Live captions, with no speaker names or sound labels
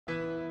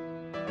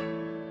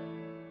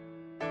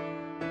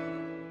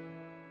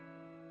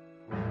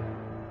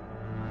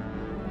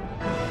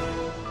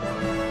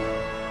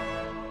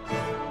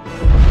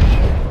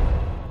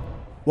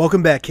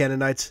Welcome back,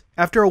 Canonites.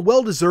 After a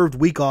well-deserved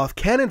week off,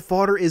 Canon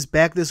Fodder is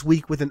back this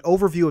week with an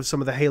overview of some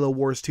of the Halo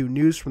Wars 2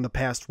 news from the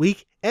past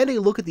week, and a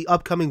look at the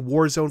upcoming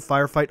Warzone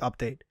Firefight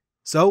update.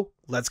 So,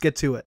 let's get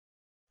to it.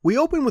 We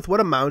open with what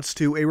amounts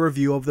to a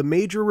review of the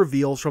major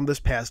reveals from this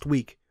past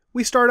week.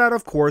 We start out,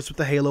 of course, with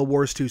the Halo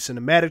Wars 2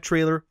 cinematic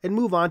trailer, and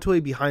move on to a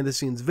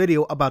behind-the-scenes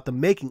video about the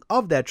making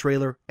of that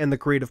trailer, and the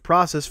creative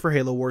process for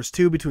Halo Wars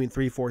 2 between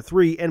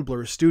 343 and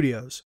Blur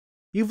Studios.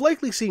 You've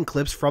likely seen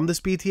clips from this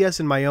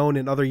BTS in my own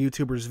and other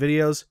YouTubers'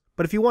 videos,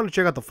 but if you want to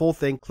check out the full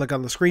thing, click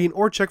on the screen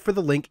or check for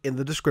the link in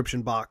the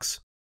description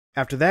box.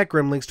 After that,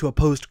 Grim links to a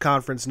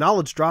post-conference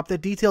knowledge drop that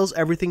details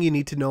everything you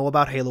need to know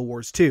about Halo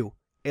Wars 2,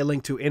 a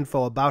link to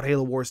info about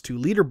Halo Wars 2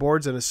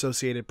 leaderboards and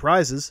associated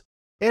prizes,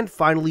 and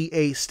finally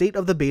a state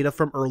of the beta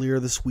from earlier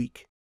this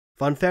week.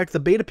 Fun fact, the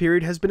beta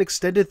period has been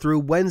extended through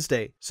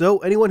Wednesday, so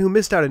anyone who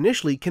missed out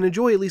initially can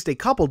enjoy at least a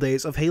couple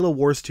days of Halo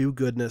Wars 2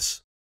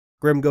 goodness.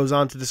 Grim goes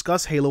on to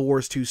discuss Halo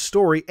Wars 2's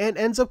story and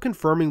ends up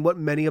confirming what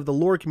many of the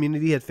lore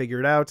community had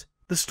figured out.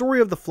 The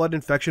story of the Flood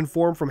infection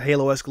form from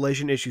Halo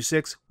Escalation Issue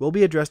 6 will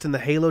be addressed in the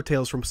Halo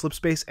Tales from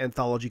Slipspace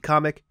anthology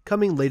comic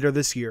coming later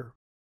this year.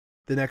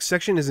 The next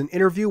section is an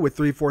interview with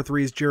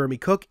 343's Jeremy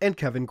Cook and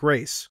Kevin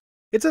Grace.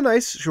 It's a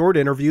nice, short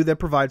interview that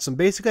provides some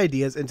basic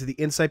ideas into the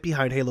insight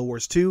behind Halo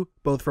Wars 2,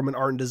 both from an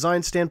art and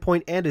design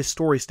standpoint and a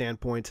story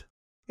standpoint.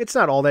 It's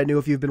not all that new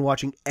if you've been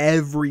watching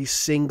every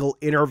single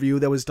interview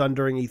that was done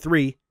during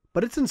E3,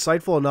 but it's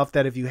insightful enough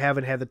that if you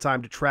haven't had the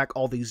time to track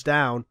all these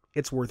down,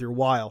 it's worth your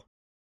while.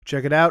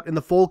 Check it out in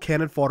the full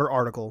Canon Fodder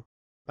article.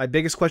 My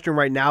biggest question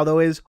right now though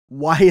is,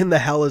 why in the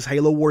hell is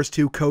Halo Wars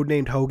 2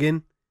 codenamed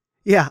Hogan?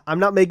 Yeah, I'm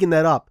not making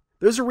that up.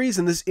 There's a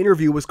reason this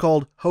interview was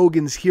called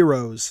Hogan's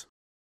Heroes.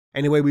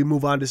 Anyway, we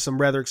move on to some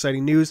rather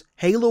exciting news,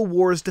 Halo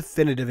Wars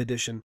Definitive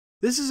Edition.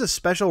 This is a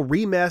special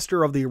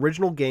remaster of the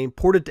original game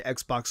ported to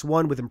Xbox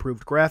One with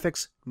improved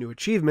graphics, new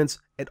achievements,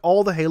 and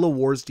all the Halo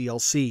Wars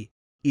DLC.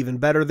 Even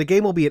better, the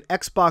game will be an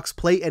Xbox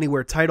Play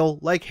Anywhere title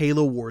like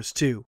Halo Wars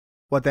 2.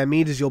 What that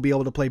means is you'll be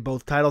able to play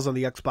both titles on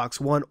the Xbox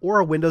One or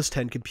a Windows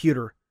 10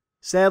 computer.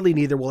 Sadly,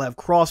 neither will have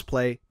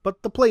crossplay,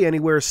 but the Play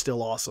Anywhere is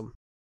still awesome.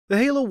 The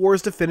Halo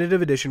Wars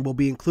Definitive Edition will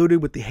be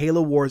included with the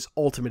Halo Wars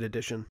Ultimate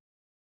Edition.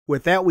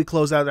 With that, we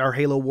close out our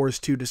Halo Wars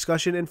 2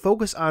 discussion and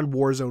focus on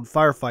Warzone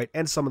Firefight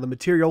and some of the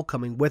material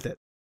coming with it.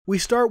 We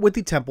start with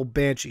the Temple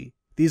Banshee.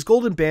 These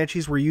golden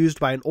banshees were used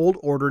by an old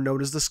order known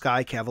as the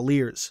Sky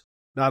Cavaliers.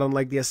 Not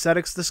unlike the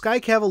Ascetics, the Sky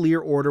Cavalier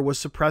Order was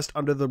suppressed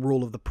under the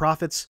rule of the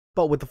Prophets,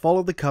 but with the fall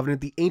of the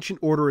Covenant, the Ancient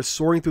Order is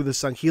soaring through the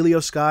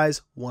Sanghelios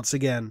skies once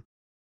again.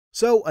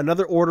 So,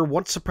 another order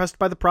once suppressed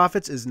by the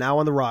Prophets is now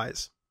on the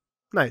rise.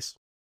 Nice.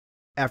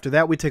 After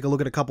that, we take a look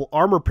at a couple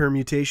armor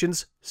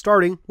permutations,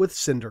 starting with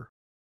Cinder.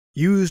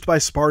 Used by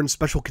Spartan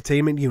Special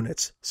Containment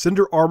Units,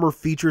 Cinder armor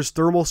features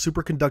thermal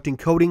superconducting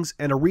coatings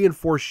and a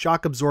reinforced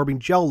shock-absorbing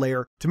gel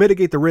layer to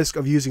mitigate the risk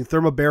of using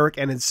thermobaric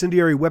and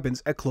incendiary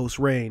weapons at close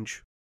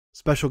range.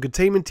 Special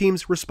containment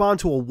teams respond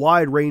to a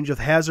wide range of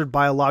hazard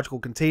biological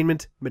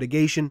containment,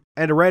 mitigation,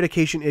 and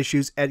eradication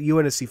issues at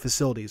UNSC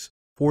facilities.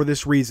 For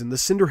this reason, the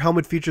Cinder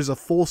helmet features a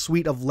full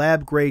suite of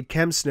lab-grade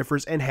chem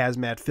sniffers and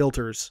hazmat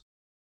filters.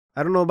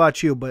 I don't know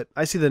about you, but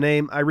I see the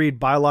name, I read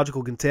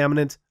biological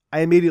contaminant,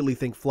 I immediately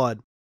think Flood.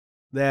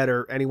 That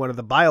or any one of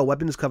the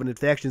bioweapons Covenant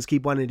factions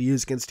keep wanting to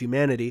use against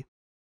humanity.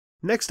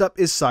 Next up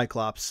is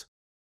Cyclops.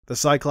 The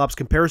Cyclops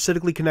can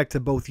parasitically connect to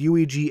both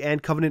UEG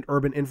and Covenant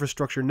urban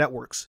infrastructure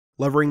networks,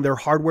 levering their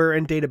hardware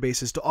and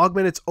databases to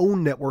augment its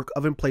own network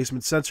of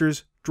emplacement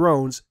sensors,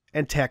 drones,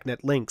 and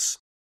TACnet links.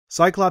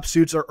 Cyclops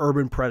suits are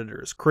urban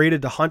predators,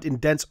 created to hunt in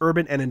dense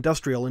urban and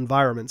industrial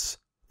environments.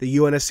 The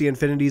UNSC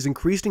Infinity's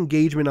increased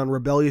engagement on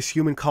rebellious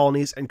human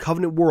colonies and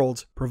Covenant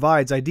worlds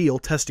provides ideal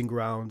testing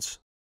grounds.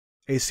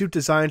 A suit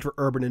designed for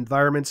urban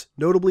environments,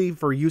 notably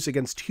for use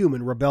against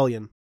human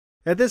rebellion.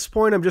 At this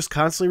point, I'm just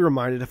constantly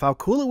reminded of how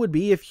cool it would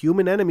be if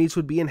human enemies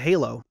would be in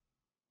Halo.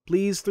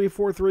 Please,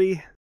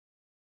 343.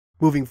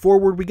 Moving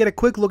forward, we get a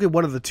quick look at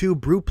one of the two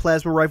Brute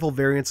Plasma Rifle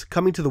variants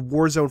coming to the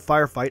Warzone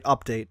Firefight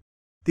update.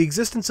 The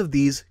existence of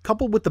these,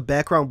 coupled with the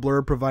background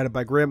blurb provided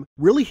by Grim,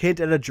 really hint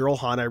at a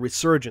Jiralhanae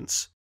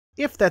resurgence.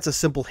 If that's a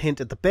simple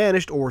hint at the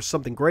Banished or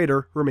something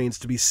greater, remains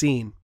to be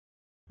seen.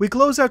 We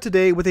close out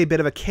today with a bit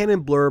of a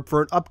canon blurb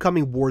for an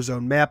upcoming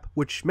Warzone map,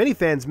 which many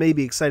fans may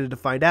be excited to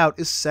find out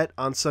is set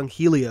on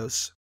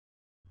Sanghelios.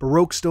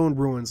 Baroque stone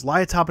ruins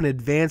lie atop an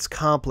advanced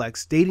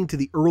complex dating to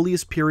the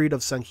earliest period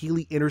of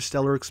Sangheli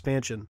interstellar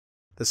expansion.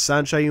 The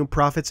Sanshayun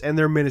prophets and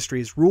their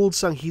ministries ruled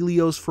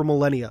Sanghelios for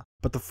millennia,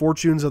 but the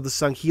fortunes of the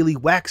Sangheli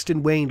waxed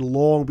and waned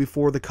long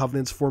before the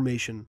Covenant's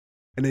formation.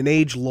 In an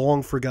age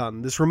long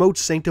forgotten, this remote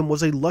sanctum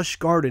was a lush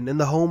garden and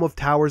the home of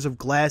towers of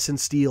glass and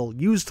steel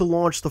used to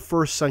launch the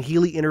first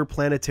Sangheli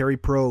interplanetary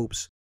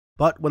probes.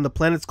 But when the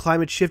planet's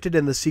climate shifted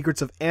and the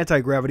secrets of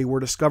anti-gravity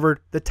were discovered,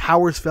 the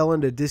towers fell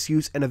into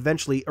disuse and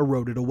eventually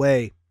eroded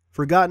away,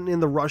 forgotten in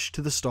the rush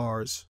to the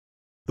stars.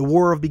 The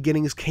War of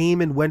Beginnings came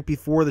and went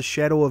before the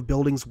shadow of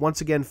buildings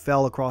once again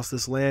fell across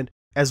this land,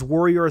 as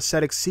warrior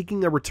ascetics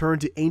seeking a return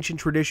to ancient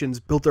traditions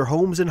built their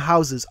homes and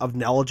houses of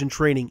knowledge and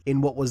training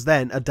in what was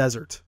then a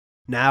desert.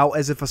 Now,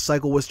 as if a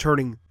cycle was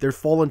turning, their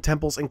fallen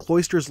temples and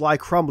cloisters lie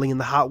crumbling in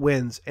the hot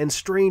winds, and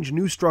strange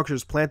new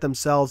structures plant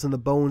themselves in the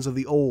bones of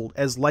the old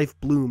as life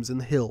blooms in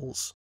the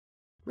hills.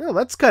 Well,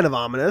 that's kind of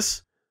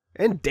ominous,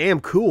 and damn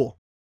cool.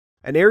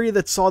 An area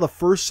that saw the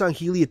first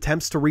Sangheili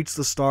attempts to reach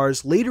the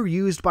stars, later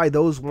used by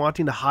those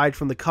wanting to hide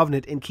from the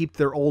Covenant and keep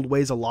their old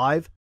ways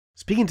alive.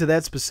 Speaking to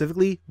that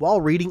specifically, while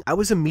reading, I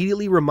was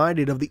immediately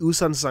reminded of the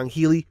Usan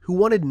Sangheili who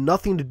wanted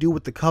nothing to do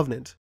with the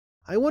Covenant.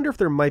 I wonder if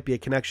there might be a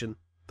connection,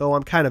 though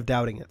I'm kind of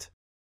doubting it.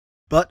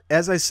 But,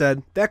 as I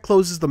said, that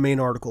closes the main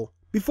article.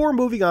 Before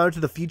moving on to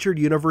the featured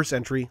universe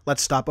entry,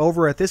 let's stop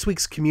over at this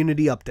week's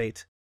community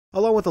update.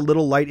 Along with a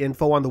little light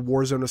info on the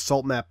Warzone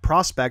Assault map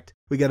Prospect,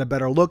 we get a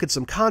better look at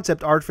some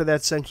concept art for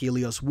that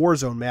Sanghelios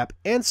Warzone map,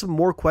 and some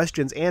more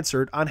questions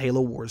answered on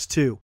Halo Wars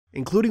 2,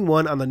 including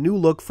one on the new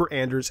look for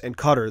Anders and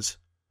Cutters.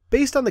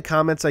 Based on the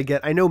comments I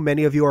get, I know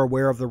many of you are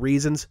aware of the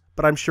reasons,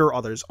 but I'm sure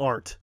others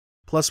aren't.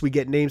 Plus, we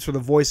get names for the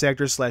voice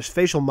actors /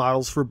 facial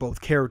models for both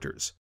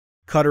characters.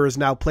 Cutter is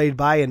now played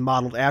by and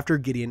modeled after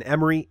Gideon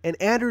Emery,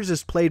 and Anders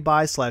is played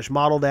by /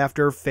 modeled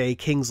after Faye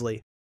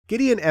Kingsley.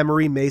 Gideon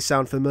Emery may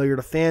sound familiar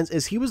to fans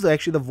as he was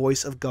actually the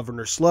voice of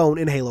Governor Sloan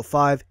in Halo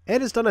 5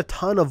 and has done a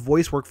ton of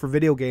voice work for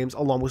video games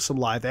along with some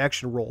live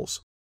action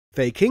roles.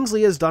 Faye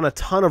Kingsley has done a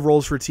ton of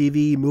roles for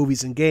TV,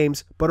 movies, and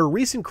games, but her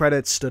recent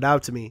credits stood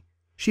out to me.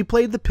 She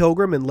played the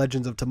Pilgrim in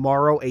Legends of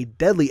Tomorrow, a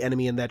deadly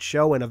enemy in that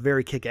show and a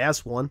very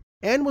kick-ass one,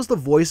 and was the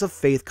voice of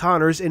Faith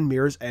Connors in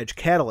Mirror's Edge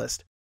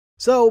Catalyst.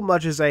 So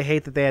much as I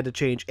hate that they had to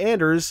change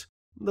Anders,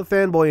 the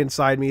fanboy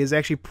inside me is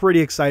actually pretty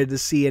excited to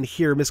see and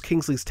hear Miss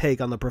Kingsley's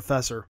take on the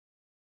Professor.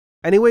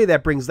 Anyway,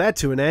 that brings that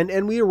to an end,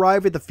 and we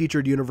arrive at the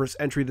featured universe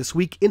entry this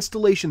week,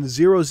 Installation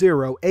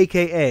 00,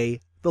 aka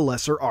the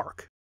Lesser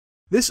Ark.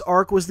 This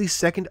arc was the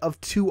second of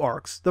two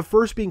arcs, the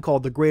first being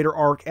called the Greater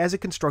Arc as it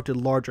constructed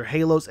larger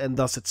halos and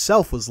thus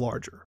itself was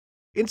larger.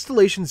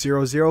 Installation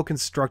 00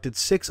 constructed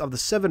 6 of the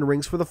 7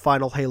 rings for the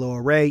final Halo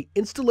array,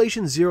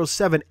 Installation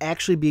 07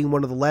 actually being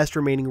one of the last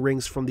remaining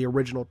rings from the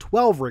original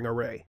 12-ring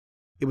array.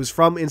 It was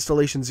from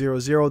Installation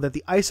 00 that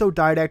the ISO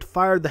Didact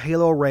fired the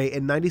Halo array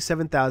in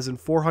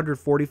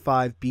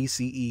 97,445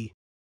 BCE.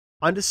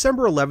 On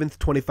December 11,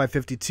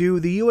 2552,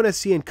 the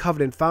UNSC and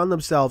Covenant found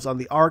themselves on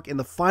the Ark in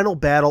the final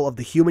battle of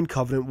the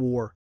Human-Covenant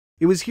War.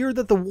 It was here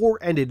that the war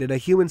ended in a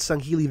human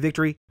Sangheili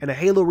victory, and a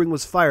Halo ring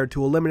was fired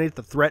to eliminate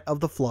the threat of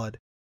the Flood.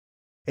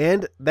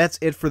 And that's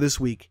it for this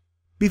week.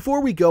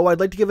 Before we go, I'd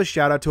like to give a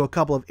shout out to a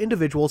couple of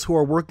individuals who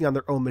are working on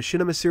their own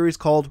machinima series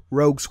called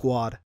Rogue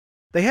Squad.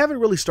 They haven't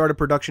really started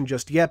production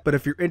just yet, but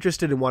if you're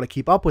interested and want to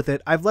keep up with it,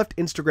 I've left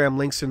Instagram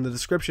links in the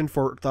description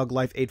for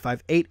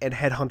ThugLife858 and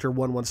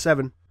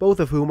Headhunter117, both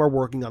of whom are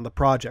working on the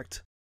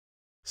project.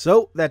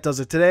 So, that does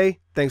it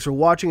today. Thanks for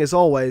watching as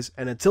always,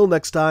 and until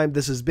next time,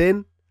 this has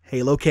been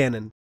Halo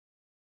Canon.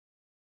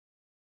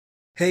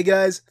 Hey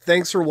guys,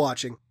 thanks for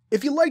watching.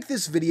 If you liked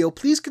this video,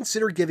 please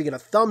consider giving it a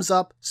thumbs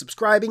up,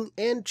 subscribing,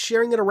 and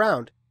sharing it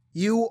around.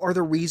 You are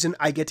the reason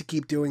I get to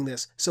keep doing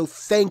this, so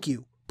thank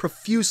you.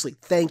 Profusely,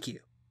 thank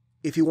you.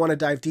 If you want to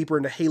dive deeper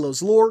into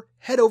Halo's lore,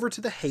 head over to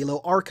the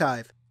Halo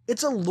Archive.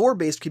 It's a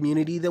lore-based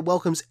community that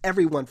welcomes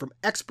everyone from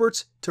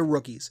experts to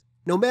rookies.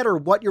 No matter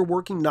what your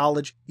working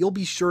knowledge, you'll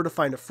be sure to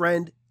find a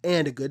friend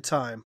and a good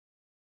time.